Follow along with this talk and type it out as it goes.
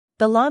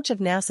The launch of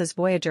NASA's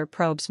Voyager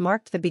probes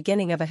marked the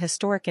beginning of a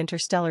historic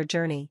interstellar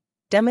journey,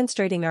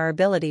 demonstrating our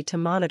ability to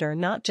monitor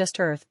not just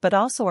Earth but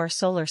also our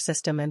solar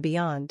system and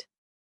beyond.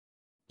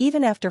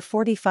 Even after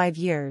 45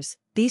 years,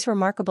 these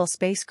remarkable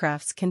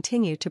spacecrafts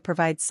continue to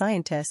provide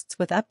scientists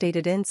with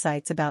updated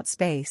insights about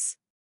space.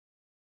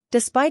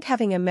 Despite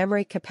having a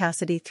memory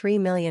capacity 3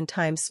 million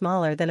times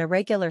smaller than a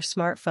regular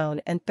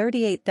smartphone and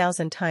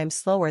 38,000 times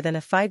slower than a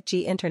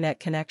 5G internet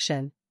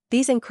connection,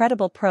 these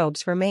incredible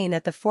probes remain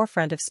at the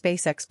forefront of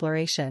space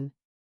exploration.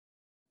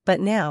 But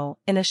now,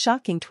 in a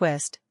shocking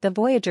twist, the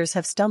Voyagers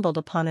have stumbled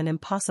upon an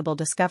impossible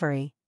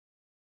discovery.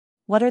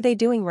 What are they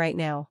doing right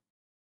now?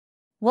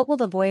 What will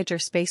the Voyager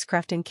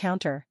spacecraft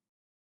encounter?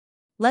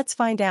 Let's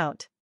find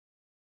out.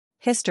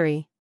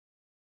 History.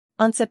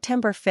 On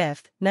September 5,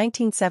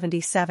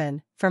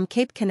 1977, from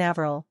Cape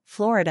Canaveral,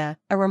 Florida,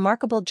 a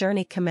remarkable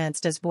journey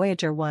commenced as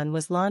Voyager 1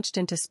 was launched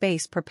into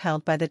space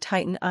propelled by the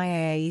Titan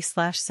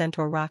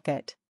IAE/Centaur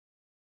rocket.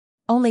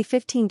 Only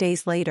 15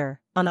 days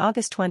later, on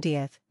August 20,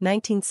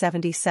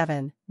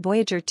 1977,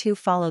 Voyager 2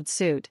 followed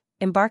suit,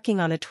 embarking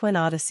on a twin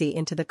odyssey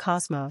into the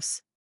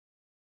cosmos.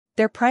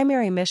 Their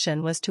primary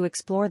mission was to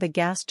explore the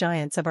gas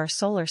giants of our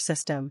solar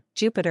system,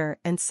 Jupiter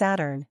and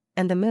Saturn,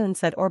 and the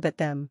moons that orbit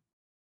them.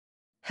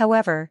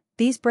 However,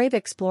 these brave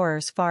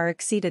explorers far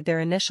exceeded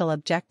their initial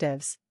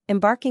objectives,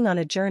 embarking on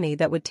a journey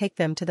that would take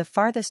them to the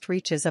farthest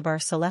reaches of our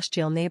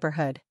celestial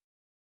neighborhood.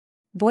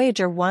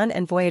 Voyager 1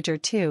 and Voyager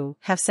 2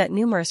 have set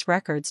numerous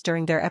records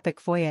during their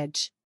epic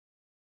voyage.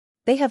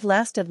 They have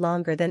lasted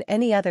longer than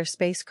any other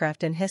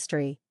spacecraft in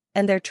history,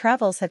 and their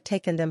travels have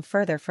taken them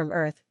further from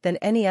Earth than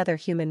any other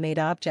human-made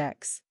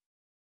objects.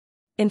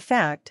 In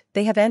fact,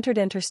 they have entered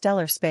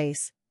interstellar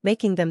space,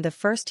 making them the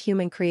first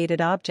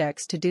human-created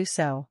objects to do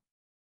so.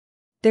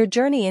 Their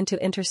journey into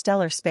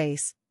interstellar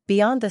space,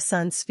 beyond the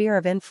Sun's sphere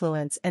of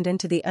influence and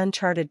into the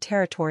uncharted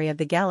territory of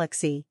the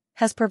galaxy,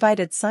 has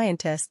provided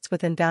scientists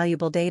with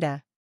invaluable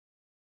data.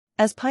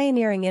 As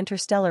pioneering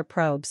interstellar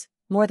probes,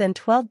 more than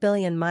 12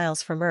 billion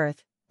miles from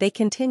Earth, they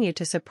continue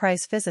to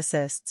surprise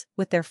physicists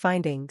with their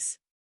findings.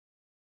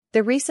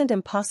 The recent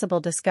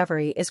impossible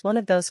discovery is one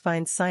of those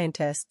finds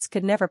scientists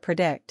could never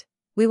predict.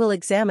 We will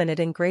examine it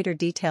in greater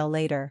detail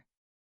later.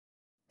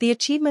 The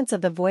achievements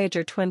of the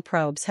Voyager twin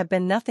probes have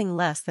been nothing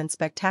less than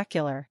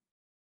spectacular.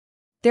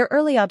 Their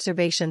early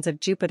observations of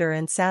Jupiter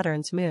and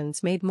Saturn's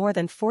moons made more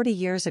than 40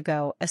 years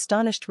ago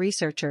astonished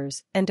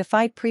researchers and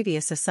defied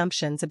previous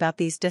assumptions about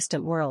these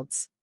distant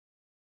worlds.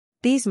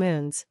 These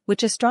moons,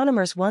 which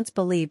astronomers once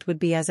believed would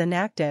be as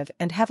inactive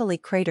and heavily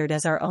cratered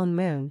as our own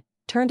moon,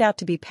 turned out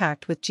to be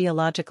packed with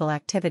geological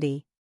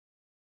activity.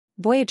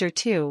 Voyager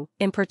 2,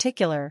 in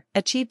particular,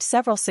 achieved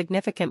several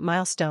significant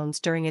milestones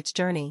during its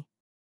journey.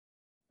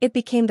 It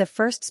became the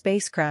first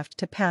spacecraft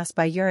to pass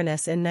by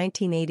Uranus in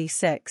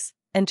 1986,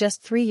 and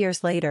just 3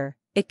 years later,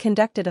 it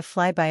conducted a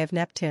flyby of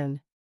Neptune.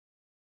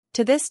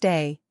 To this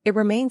day, it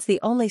remains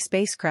the only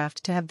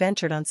spacecraft to have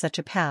ventured on such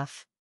a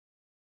path.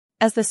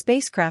 As the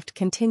spacecraft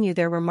continue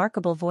their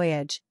remarkable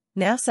voyage,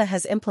 NASA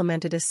has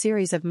implemented a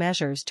series of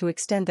measures to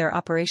extend their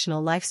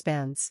operational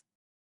lifespans.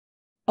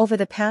 Over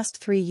the past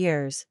 3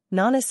 years,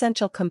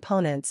 non-essential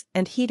components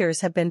and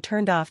heaters have been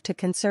turned off to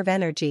conserve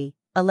energy,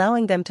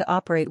 allowing them to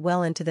operate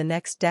well into the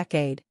next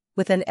decade,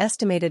 with an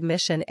estimated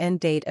mission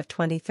end date of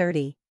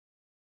 2030.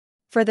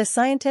 For the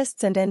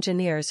scientists and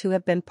engineers who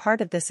have been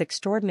part of this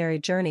extraordinary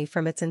journey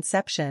from its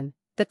inception,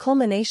 the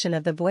culmination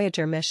of the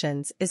Voyager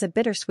missions is a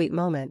bittersweet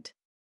moment.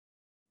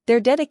 Their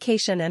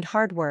dedication and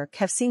hard work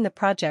have seen the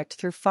project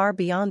through far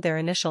beyond their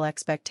initial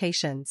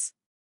expectations.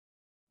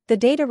 The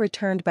data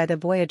returned by the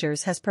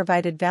Voyagers has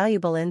provided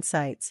valuable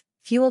insights,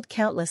 fueled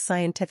countless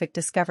scientific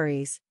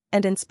discoveries,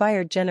 and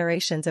inspired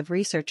generations of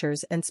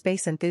researchers and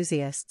space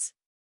enthusiasts.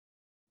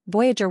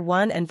 Voyager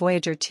 1 and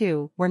Voyager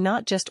 2 were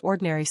not just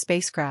ordinary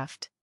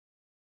spacecraft.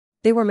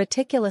 They were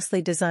meticulously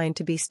designed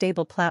to be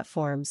stable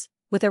platforms,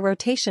 with a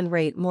rotation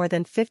rate more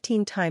than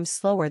 15 times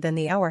slower than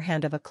the hour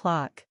hand of a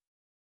clock.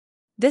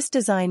 This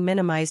design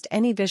minimized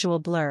any visual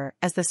blur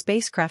as the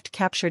spacecraft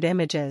captured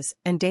images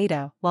and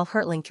data while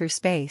hurtling through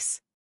space.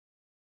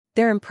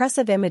 Their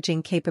impressive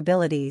imaging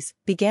capabilities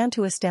began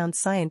to astound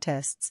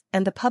scientists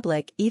and the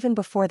public even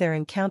before their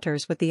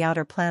encounters with the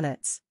outer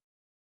planets.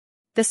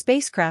 The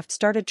spacecraft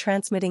started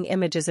transmitting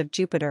images of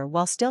Jupiter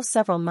while still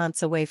several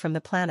months away from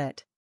the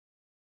planet.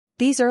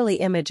 These early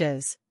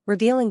images,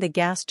 revealing the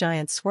gas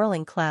giant's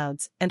swirling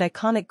clouds and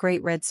iconic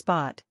Great Red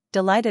Spot,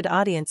 delighted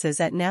audiences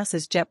at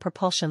NASA's Jet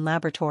Propulsion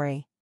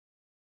Laboratory.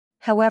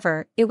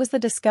 However, it was the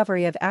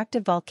discovery of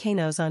active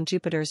volcanoes on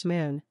Jupiter's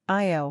moon,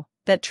 Io,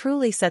 that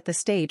truly set the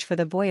stage for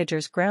the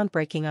Voyager's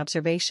groundbreaking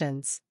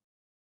observations.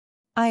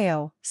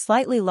 Io,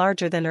 slightly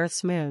larger than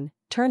Earth's moon,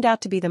 turned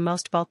out to be the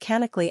most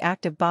volcanically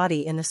active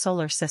body in the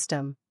solar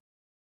system.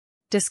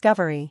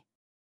 Discovery.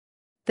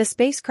 The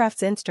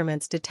spacecraft's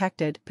instruments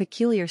detected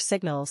peculiar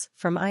signals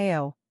from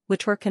Io,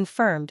 which were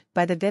confirmed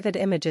by the vivid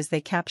images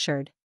they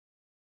captured.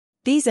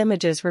 These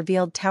images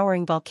revealed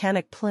towering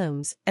volcanic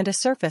plumes and a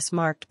surface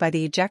marked by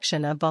the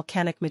ejection of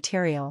volcanic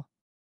material.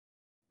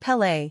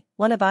 Pelée,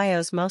 one of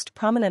Io's most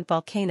prominent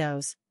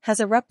volcanoes, has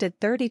erupted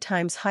 30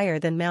 times higher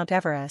than Mount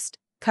Everest,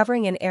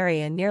 covering an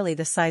area nearly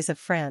the size of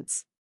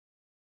France.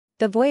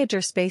 The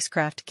Voyager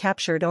spacecraft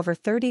captured over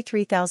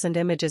 33,000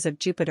 images of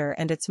Jupiter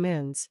and its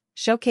moons,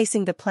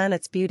 showcasing the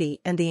planet's beauty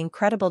and the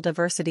incredible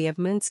diversity of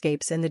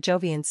moonscapes in the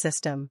Jovian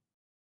system.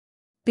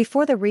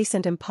 Before the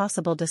recent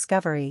impossible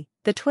discovery,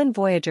 the twin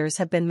Voyagers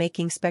have been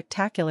making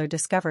spectacular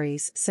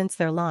discoveries since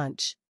their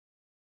launch.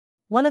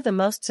 One of the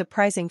most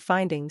surprising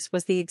findings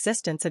was the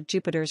existence of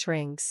Jupiter's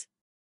rings.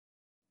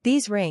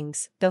 These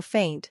rings, though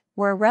faint,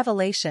 were a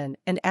revelation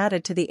and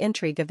added to the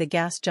intrigue of the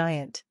gas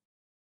giant.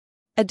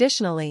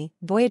 Additionally,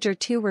 Voyager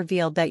 2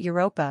 revealed that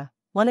Europa,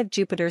 one of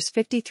Jupiter's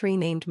 53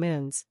 named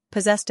moons,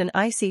 possessed an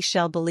icy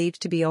shell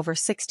believed to be over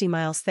 60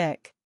 miles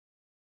thick.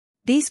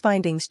 These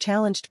findings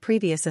challenged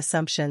previous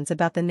assumptions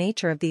about the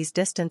nature of these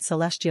distant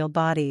celestial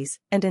bodies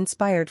and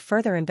inspired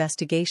further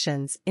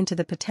investigations into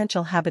the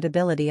potential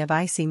habitability of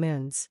icy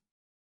moons.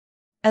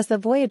 As the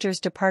Voyagers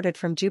departed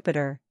from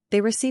Jupiter,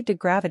 they received a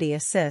gravity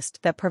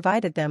assist that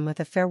provided them with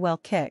a farewell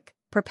kick,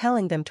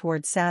 propelling them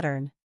towards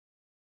Saturn.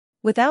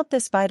 Without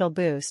this vital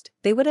boost,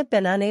 they would have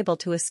been unable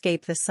to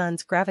escape the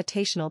Sun's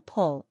gravitational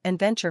pull and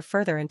venture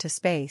further into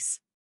space.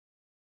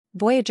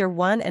 Voyager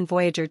 1 and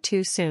Voyager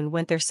 2 soon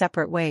went their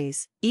separate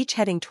ways, each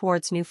heading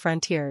towards new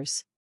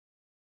frontiers.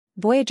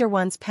 Voyager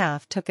 1's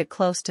path took it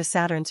close to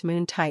Saturn's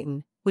moon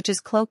Titan, which is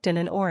cloaked in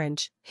an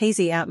orange,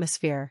 hazy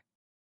atmosphere.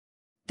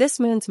 This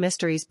moon's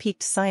mysteries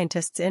piqued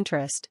scientists'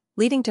 interest,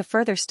 leading to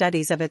further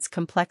studies of its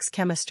complex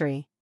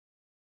chemistry.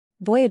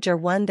 Voyager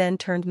 1 then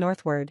turned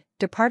northward,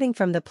 departing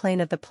from the plane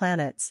of the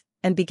planets,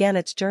 and began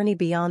its journey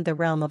beyond the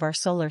realm of our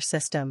solar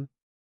system.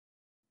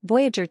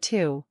 Voyager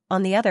 2,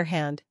 on the other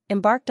hand,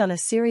 embarked on a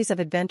series of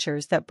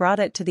adventures that brought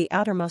it to the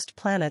outermost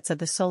planets of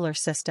the solar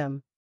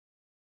system.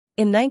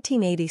 In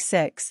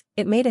 1986,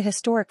 it made a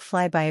historic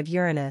flyby of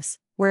Uranus,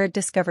 where it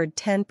discovered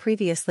 10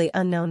 previously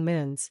unknown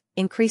moons,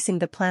 increasing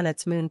the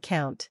planet's moon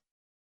count.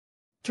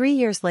 3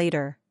 years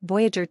later,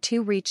 Voyager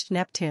 2 reached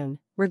Neptune,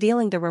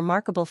 revealing the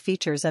remarkable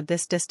features of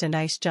this distant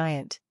ice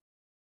giant.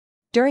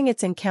 During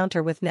its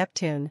encounter with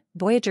Neptune,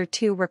 Voyager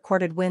 2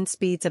 recorded wind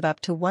speeds of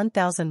up to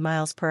 1,000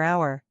 miles per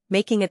hour,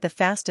 making it the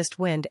fastest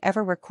wind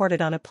ever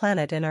recorded on a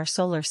planet in our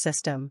solar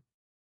system.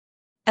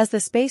 As the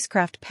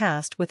spacecraft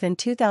passed within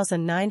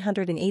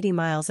 2,980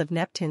 miles of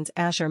Neptune's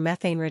azure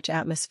methane-rich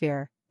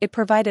atmosphere, it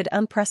provided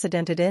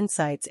unprecedented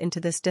insights into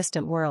this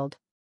distant world.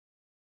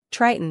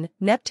 Triton,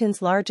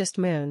 Neptune's largest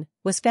moon,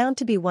 was found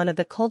to be one of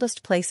the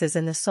coldest places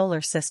in the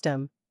solar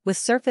system, with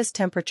surface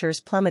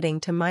temperatures plummeting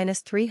to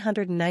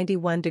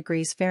 -391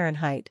 degrees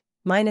Fahrenheit,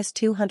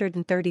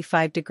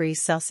 -235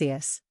 degrees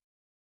Celsius.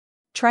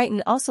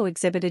 Triton also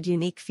exhibited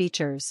unique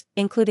features,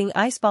 including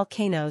ice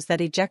volcanoes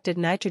that ejected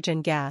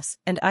nitrogen gas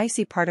and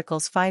icy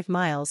particles 5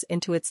 miles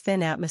into its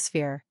thin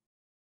atmosphere.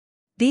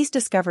 These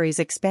discoveries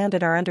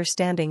expanded our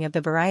understanding of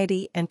the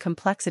variety and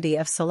complexity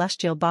of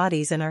celestial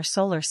bodies in our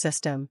solar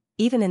system,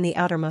 even in the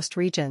outermost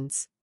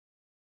regions.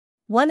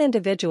 One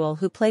individual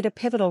who played a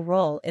pivotal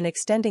role in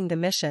extending the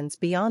missions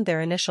beyond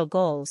their initial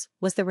goals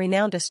was the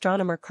renowned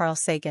astronomer Carl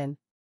Sagan.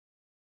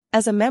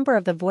 As a member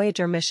of the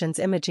Voyager mission's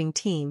imaging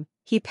team,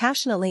 he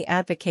passionately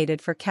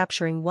advocated for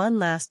capturing one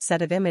last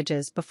set of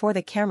images before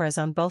the cameras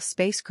on both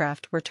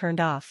spacecraft were turned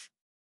off.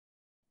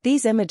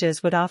 These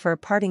images would offer a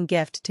parting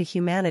gift to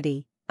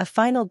humanity, a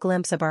final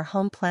glimpse of our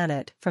home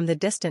planet from the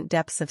distant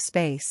depths of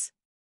space.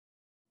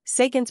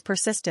 Sagan's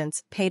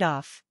persistence paid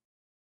off.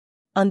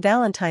 On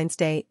Valentine's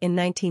Day in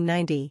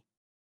 1990,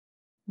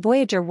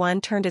 Voyager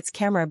 1 turned its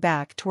camera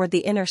back toward the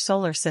inner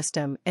solar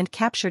system and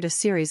captured a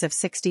series of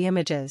 60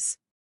 images.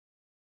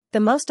 The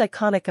most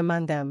iconic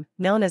among them,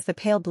 known as the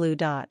pale blue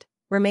dot,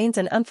 remains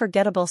an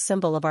unforgettable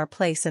symbol of our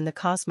place in the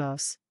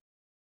cosmos.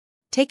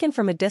 Taken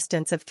from a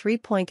distance of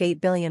 3.8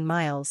 billion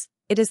miles,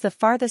 it is the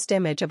farthest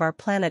image of our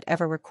planet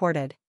ever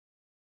recorded.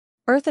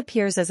 Earth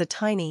appears as a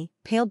tiny,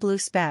 pale blue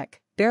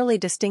speck, barely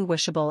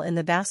distinguishable in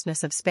the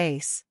vastness of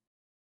space.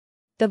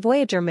 The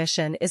Voyager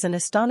mission is an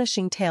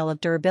astonishing tale of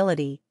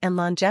durability and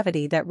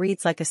longevity that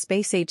reads like a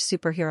space-age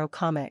superhero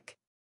comic.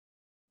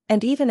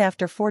 And even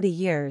after 40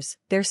 years,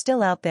 they're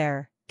still out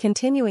there,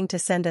 continuing to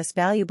send us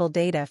valuable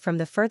data from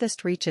the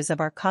furthest reaches of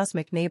our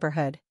cosmic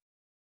neighborhood.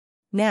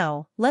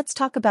 Now, let's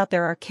talk about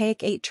their archaic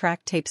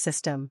 8-track tape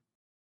system.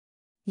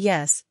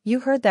 Yes,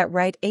 you heard that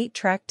right,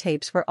 8-track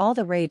tapes were all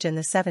the rage in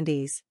the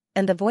 70s,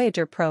 and the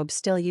Voyager probes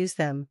still use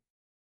them.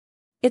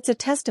 It's a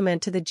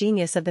testament to the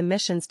genius of the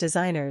mission's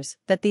designers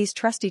that these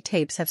trusty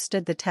tapes have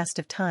stood the test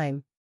of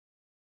time.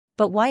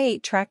 But why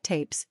 8-track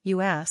tapes,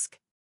 you ask?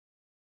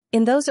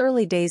 In those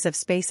early days of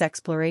space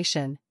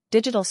exploration,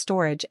 digital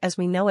storage as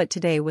we know it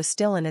today was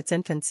still in its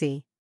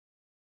infancy.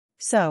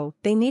 So,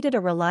 they needed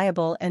a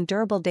reliable and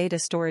durable data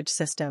storage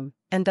system,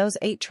 and those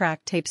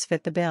 8-track tapes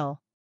fit the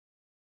bill.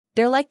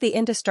 They're like the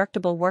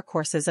indestructible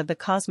workhorses of the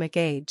cosmic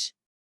age.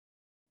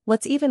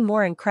 What's even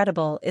more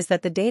incredible is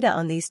that the data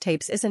on these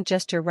tapes isn't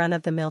just your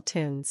run-of-the-mill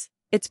tunes,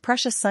 it's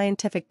precious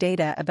scientific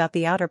data about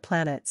the outer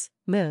planets,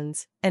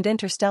 moons, and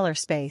interstellar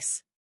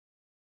space.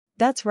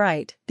 That's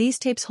right, these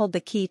tapes hold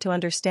the key to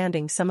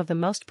understanding some of the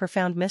most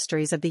profound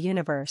mysteries of the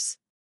universe.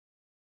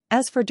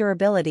 As for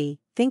durability,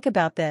 think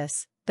about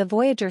this: the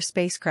Voyager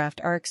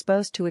spacecraft are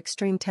exposed to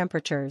extreme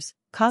temperatures,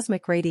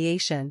 cosmic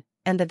radiation,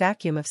 and the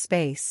vacuum of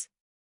space.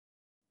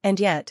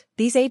 And yet,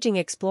 these aging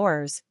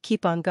explorers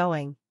keep on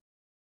going.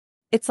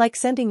 It's like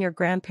sending your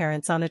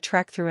grandparents on a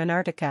trek through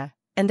Antarctica,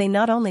 and they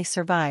not only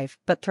survive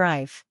but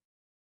thrive.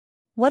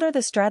 What are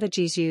the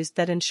strategies used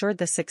that ensured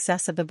the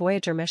success of the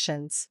Voyager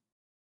missions?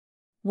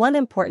 One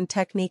important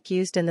technique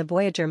used in the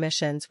Voyager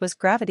missions was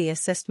gravity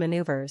assist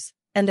maneuvers,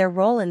 and their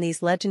role in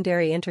these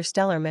legendary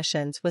interstellar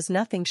missions was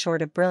nothing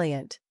short of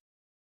brilliant.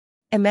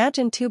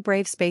 Imagine two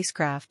brave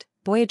spacecraft,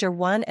 Voyager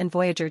 1 and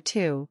Voyager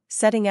 2,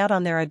 setting out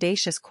on their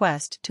audacious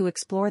quest to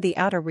explore the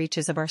outer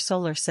reaches of our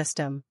solar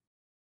system.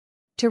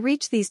 To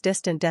reach these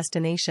distant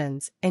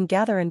destinations and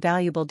gather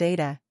invaluable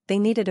data, they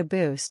needed a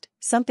boost,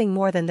 something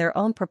more than their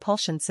own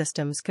propulsion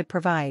systems could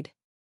provide.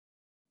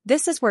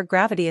 This is where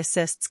gravity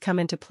assists come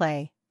into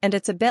play, and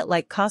it's a bit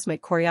like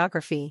cosmic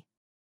choreography.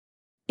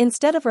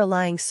 Instead of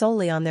relying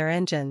solely on their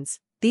engines,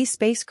 these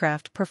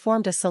spacecraft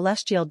performed a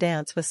celestial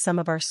dance with some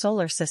of our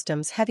solar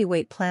system's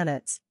heavyweight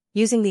planets,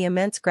 using the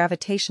immense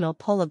gravitational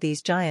pull of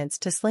these giants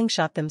to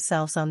slingshot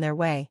themselves on their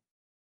way.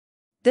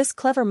 This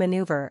clever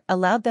maneuver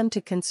allowed them to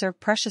conserve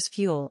precious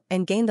fuel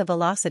and gain the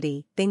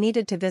velocity they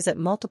needed to visit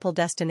multiple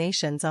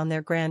destinations on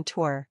their grand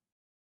tour.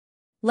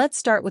 Let's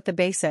start with the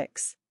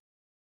basics.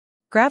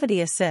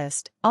 Gravity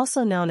assist,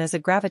 also known as a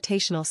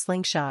gravitational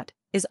slingshot,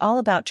 is all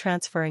about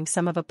transferring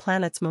some of a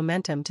planet's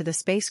momentum to the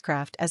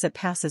spacecraft as it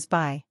passes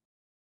by.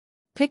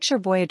 Picture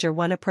Voyager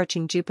 1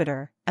 approaching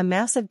Jupiter, a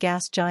massive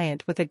gas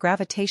giant with a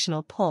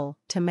gravitational pull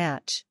to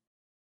match.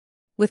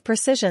 With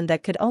precision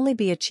that could only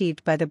be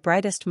achieved by the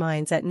brightest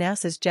minds at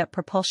NASA's Jet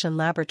Propulsion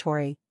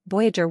Laboratory,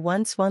 Voyager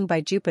 1 swung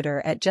by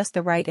Jupiter at just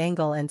the right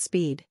angle and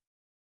speed.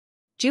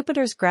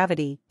 Jupiter's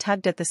gravity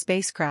tugged at the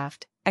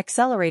spacecraft,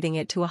 accelerating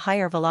it to a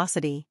higher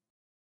velocity.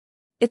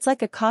 It's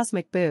like a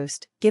cosmic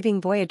boost, giving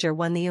Voyager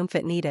 1 the oomph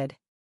it needed.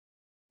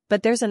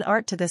 But there's an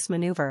art to this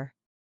maneuver.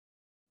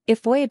 If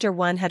Voyager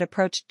 1 had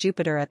approached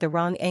Jupiter at the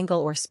wrong angle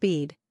or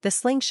speed, the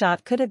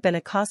slingshot could have been a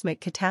cosmic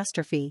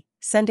catastrophe,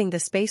 sending the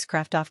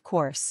spacecraft off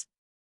course.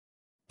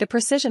 The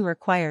precision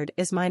required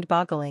is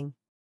mind-boggling.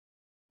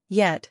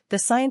 Yet, the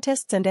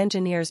scientists and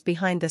engineers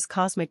behind this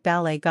cosmic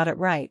ballet got it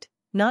right,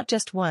 not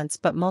just once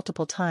but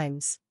multiple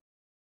times.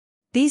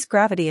 These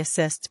gravity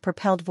assists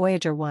propelled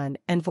Voyager 1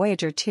 and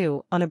Voyager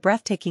 2 on a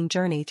breathtaking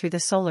journey through the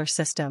solar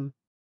system.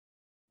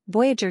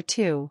 Voyager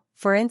 2,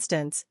 for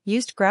instance,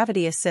 used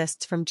gravity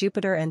assists from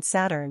Jupiter and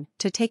Saturn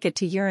to take it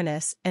to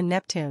Uranus and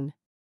Neptune.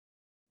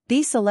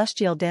 These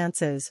celestial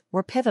dances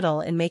were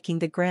pivotal in making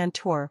the grand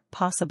tour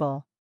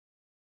possible.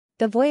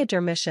 The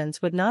Voyager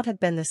missions would not have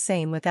been the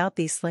same without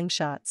these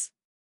slingshots.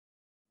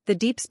 The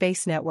Deep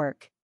Space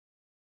Network.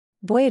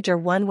 Voyager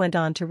 1 went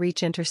on to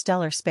reach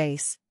interstellar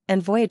space,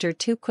 and Voyager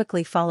 2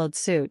 quickly followed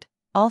suit,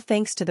 all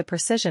thanks to the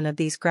precision of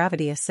these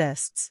gravity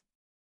assists.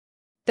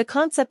 The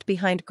concept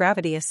behind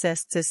gravity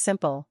assists is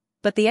simple,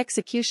 but the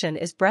execution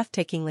is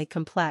breathtakingly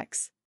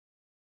complex.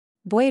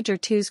 Voyager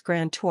 2's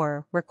grand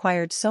tour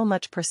required so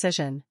much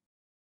precision.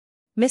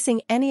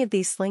 Missing any of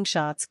these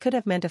slingshots could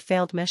have meant a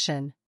failed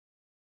mission.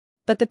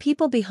 But the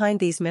people behind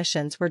these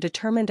missions were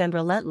determined and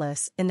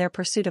relentless in their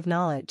pursuit of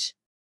knowledge.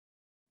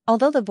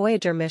 Although the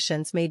Voyager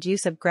missions made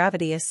use of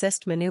gravity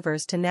assist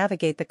maneuvers to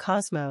navigate the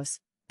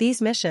cosmos,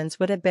 these missions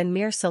would have been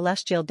mere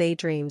celestial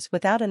daydreams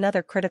without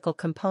another critical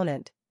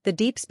component, the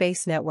Deep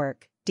Space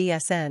Network,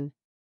 DSN.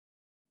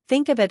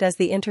 Think of it as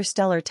the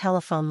interstellar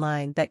telephone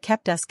line that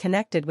kept us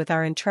connected with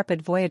our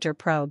intrepid Voyager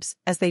probes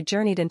as they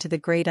journeyed into the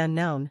great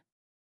unknown.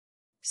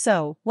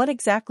 So, what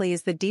exactly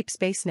is the Deep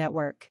Space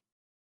Network?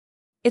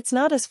 It's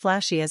not as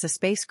flashy as a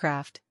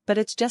spacecraft, but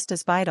it's just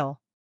as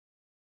vital.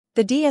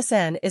 The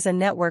DSN is a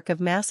network of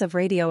massive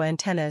radio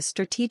antennas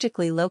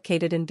strategically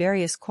located in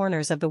various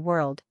corners of the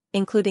world,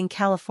 including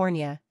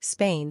California,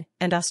 Spain,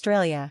 and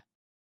Australia.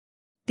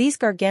 These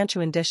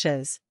gargantuan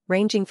dishes,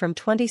 ranging from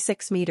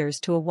 26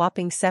 meters to a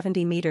whopping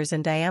 70 meters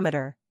in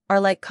diameter, are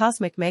like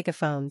cosmic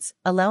megaphones,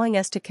 allowing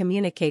us to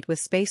communicate with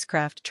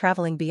spacecraft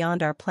traveling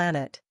beyond our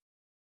planet.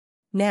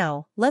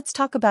 Now, let's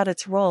talk about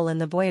its role in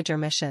the Voyager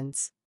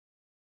missions.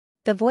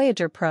 The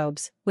Voyager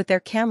probes, with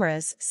their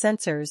cameras,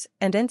 sensors,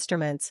 and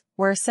instruments,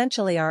 were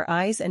essentially our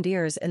eyes and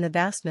ears in the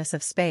vastness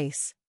of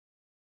space.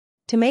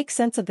 To make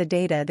sense of the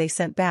data they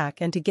sent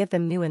back and to give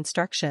them new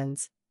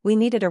instructions, we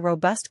needed a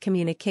robust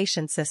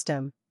communication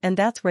system, and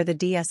that's where the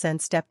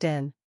DSN stepped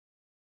in.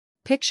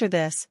 Picture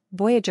this: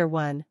 Voyager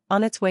 1,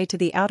 on its way to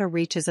the outer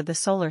reaches of the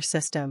solar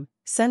system,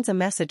 sends a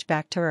message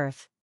back to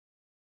Earth.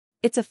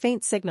 It's a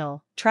faint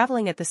signal,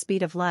 traveling at the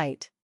speed of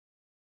light.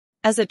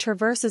 As it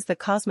traverses the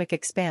cosmic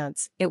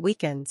expanse, it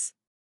weakens.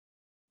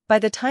 By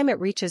the time it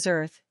reaches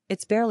Earth,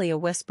 it's barely a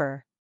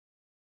whisper.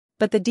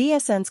 But the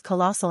DSN's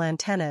colossal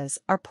antennas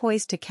are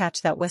poised to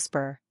catch that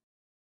whisper.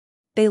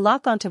 They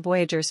lock onto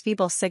Voyager's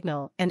feeble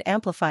signal and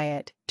amplify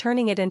it,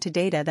 turning it into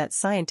data that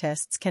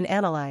scientists can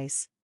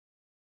analyze.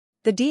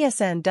 The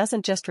DSN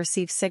doesn't just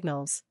receive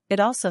signals, it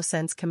also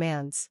sends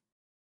commands.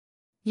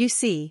 You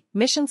see,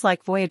 missions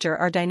like Voyager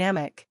are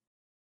dynamic.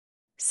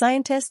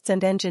 Scientists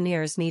and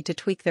engineers need to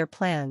tweak their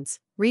plans,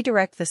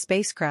 redirect the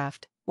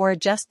spacecraft, or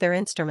adjust their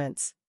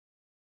instruments.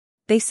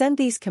 They send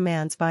these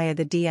commands via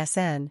the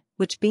DSN,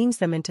 which beams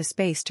them into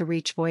space to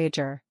reach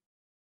Voyager.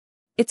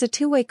 It's a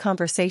two-way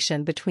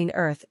conversation between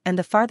Earth and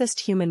the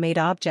farthest human-made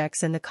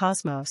objects in the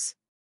cosmos.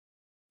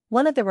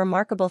 One of the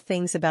remarkable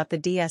things about the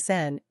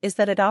DSN is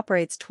that it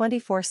operates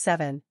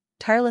 24/7,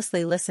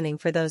 tirelessly listening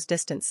for those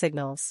distant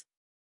signals.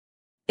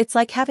 It's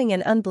like having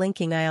an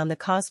unblinking eye on the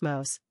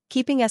cosmos,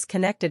 keeping us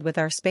connected with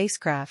our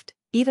spacecraft,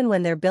 even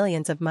when they're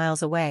billions of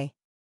miles away.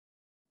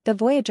 The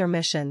Voyager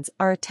missions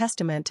are a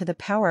testament to the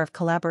power of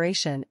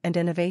collaboration and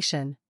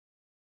innovation.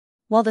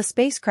 While the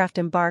spacecraft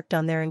embarked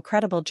on their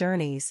incredible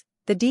journeys,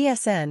 the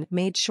DSN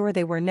made sure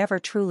they were never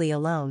truly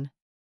alone.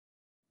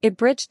 It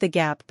bridged the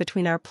gap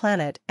between our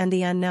planet and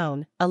the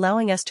unknown,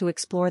 allowing us to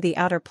explore the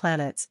outer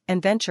planets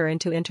and venture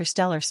into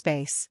interstellar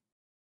space.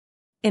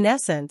 In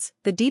essence,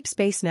 the Deep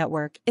Space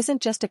Network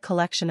isn't just a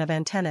collection of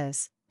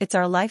antennas, it's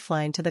our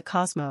lifeline to the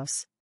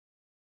cosmos.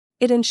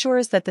 It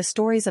ensures that the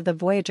stories of the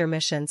Voyager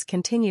missions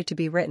continue to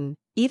be written,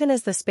 even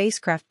as the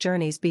spacecraft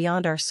journeys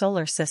beyond our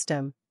solar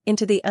system,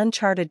 into the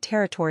uncharted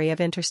territory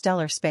of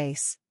interstellar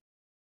space.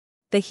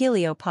 The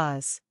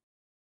heliopause.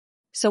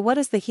 So what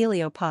is the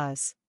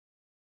heliopause?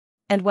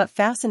 And what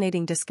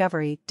fascinating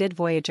discovery did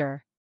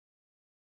Voyager